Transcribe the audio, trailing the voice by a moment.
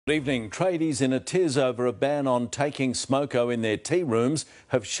Good evening. Tradies in a tiz over a ban on taking smoko in their tea rooms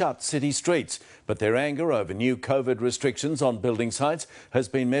have shut city streets. But their anger over new COVID restrictions on building sites has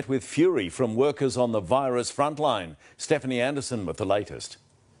been met with fury from workers on the virus frontline. Stephanie Anderson with the latest.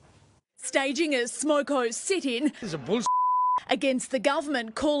 Staging a smoko sit-in This is a bullshit. against the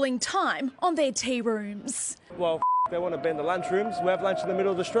government calling time on their tea rooms. Well, they want to ban the lunchrooms. We have lunch in the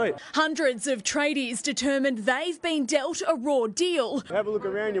middle of the street. Hundreds of tradies determined they've been dealt a raw deal. Have a look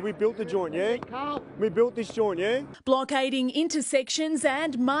around you. We built the joint, yeah? We built this joint, yeah? Blockading intersections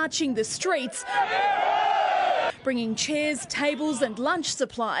and marching the streets, bringing chairs, tables and lunch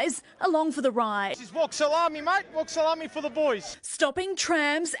supplies along for the ride. This is walk salami, mate. Walk salami for the boys. Stopping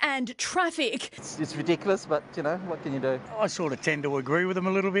trams and traffic. It's ridiculous, but, you know, what can you do? I sort of tend to agree with them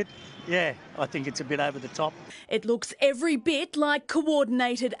a little bit. Yeah, I think it's a bit over the top. It looks every bit like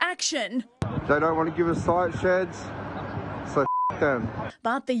coordinated action. They don't want to give us site sheds, so them.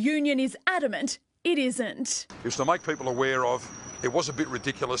 But the union is adamant it isn't. It was to make people aware of it was a bit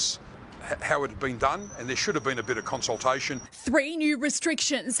ridiculous how it had been done, and there should have been a bit of consultation. 3 new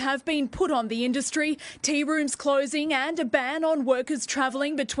restrictions have been put on the industry: tea rooms closing and a ban on workers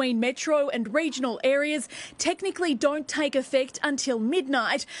travelling between metro and regional areas technically don't take effect until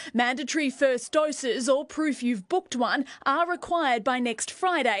midnight. Mandatory first doses or proof you've booked one are required by next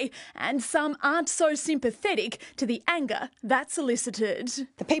Friday, and some aren't so sympathetic to the anger that's elicited.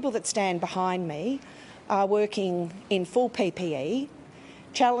 The people that stand behind me are working in full PPE,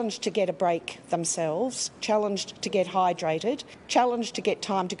 challenged to get a break themselves, challenged to get hydrated, challenged to get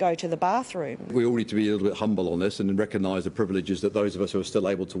time to go to the bathroom. We all need to be a little bit humble on this and recognise the privileges that those of us who are still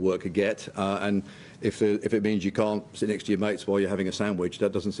able to work get. And if it means you can't sit next to your mates while you're having a sandwich,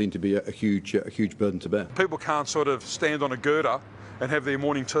 that doesn't seem to be a huge burden to bear. People can't sort of stand on a girder and have their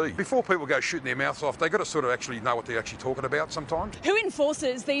morning tea. Before people go shooting their mouths off, they've got to sort of actually know what they're actually talking about sometimes. Who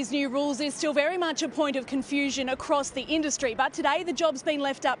enforces these new rules is still very much a point of confusion across the industry, but today the job's been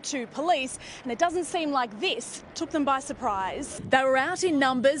left up to police, and it doesn't seem like this took them by surprise. They were out in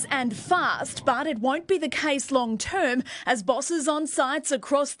numbers and fast, but it won't be the case long term, as bosses on sites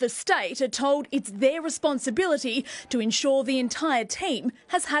across the state are told it's their responsibility to ensure the entire team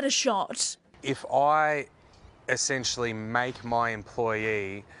has had a shot. If I essentially make my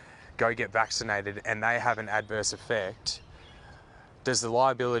employee go get vaccinated and they have an adverse effect, does the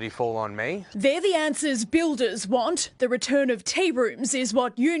liability fall on me? They're the answers builders want. The return of tea rooms is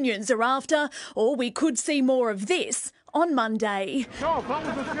what unions are after, or we could see more of this on Monday.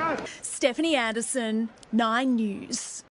 Stephanie Anderson, 9 News.